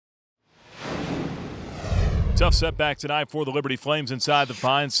Tough setback tonight for the Liberty Flames inside the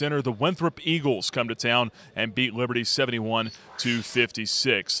Vine Center. The Winthrop Eagles come to town and beat Liberty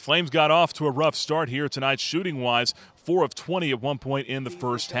 71-56. Flames got off to a rough start here tonight shooting-wise. 4 of 20 at one point in the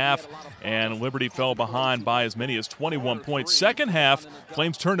first half, and Liberty fell behind by as many as 21 points. Second half,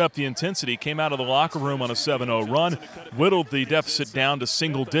 Flames turned up the intensity, came out of the locker room on a 7-0 run, whittled the deficit down to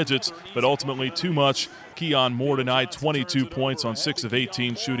single digits, but ultimately too much. Keon Moore tonight, 22 points on 6 of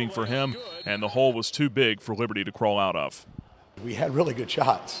 18 shooting for him, and the hole was too big for Liberty to crawl out of. We had really good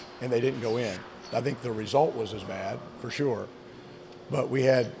shots, and they didn't go in. I think the result was as bad, for sure. But we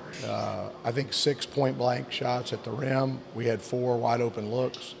had, I think, 6 point-blank shots at the rim. We had 4 wide-open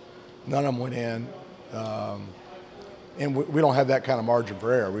looks. None of them went in. And we don't have that kind of margin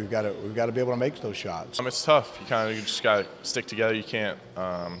for error. We've got to be able to make those shots. It's tough. You just got to stick together. You can't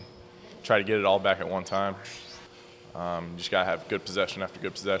try to get it all back at one time. You just got to have good possession after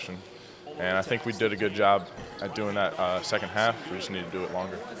good possession. And I think we did a good job at doing that second half. We just need to do it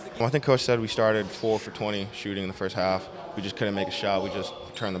longer. Well, I think Coach said we started 4 for 20 shooting in the first half. We just couldn't make a shot. We just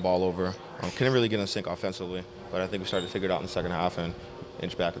turned the ball over. Couldn't really get in sync offensively, but I think we started to figure it out in the second half and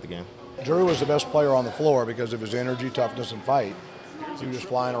inch back at the game. Drew was the best player on the floor because of his energy, toughness, and fight. He was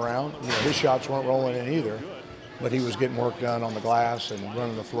flying around. You know, his shots weren't rolling in either, but he was getting work done on the glass and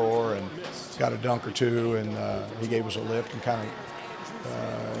running the floor and got a dunk or two, and he gave us a lift and kind of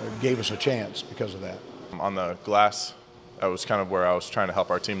gave us a chance because of that. On the glass, that was kind of where I was trying to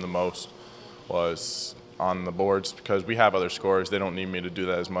help our team the most, was on the boards, because we have other scorers. They don't need me to do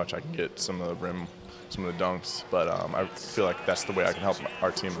that as much. I can get some of the rim, some of the dunks, but I feel like that's the way I can help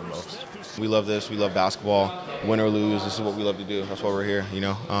our team the most. We love this. We love basketball. Win or lose, this is what we love to do. That's why we're here, you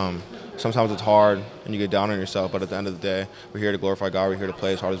know. Sometimes it's hard and you get down on yourself, but at the end of the day, we're here to glorify God. We're here to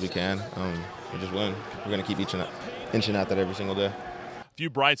play as hard as we can. We just win. We're going to keep inching at that every single day. Few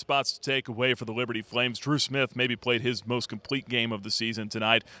bright spots to take away for the Liberty Flames. Drew Smith maybe played his most complete game of the season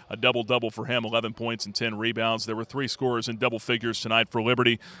tonight. A double-double for him, 11 points and 10 rebounds. There were 3 scorers in double figures tonight for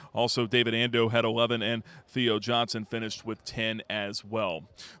Liberty. Also, David Ando had 11, and Theo Johnson finished with 10 as well.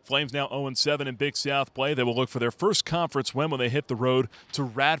 Flames now 0-7 in Big South play. They will look for their first conference win when they hit the road to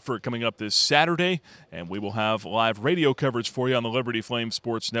Radford coming up this Saturday. And we will have live radio coverage for you on the Liberty Flames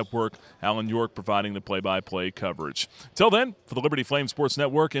Sports Network. Alan York providing the play-by-play coverage. Till then, for the Liberty Flames Sports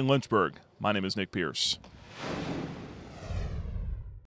Network in Lynchburg, my name is Nick Pierce.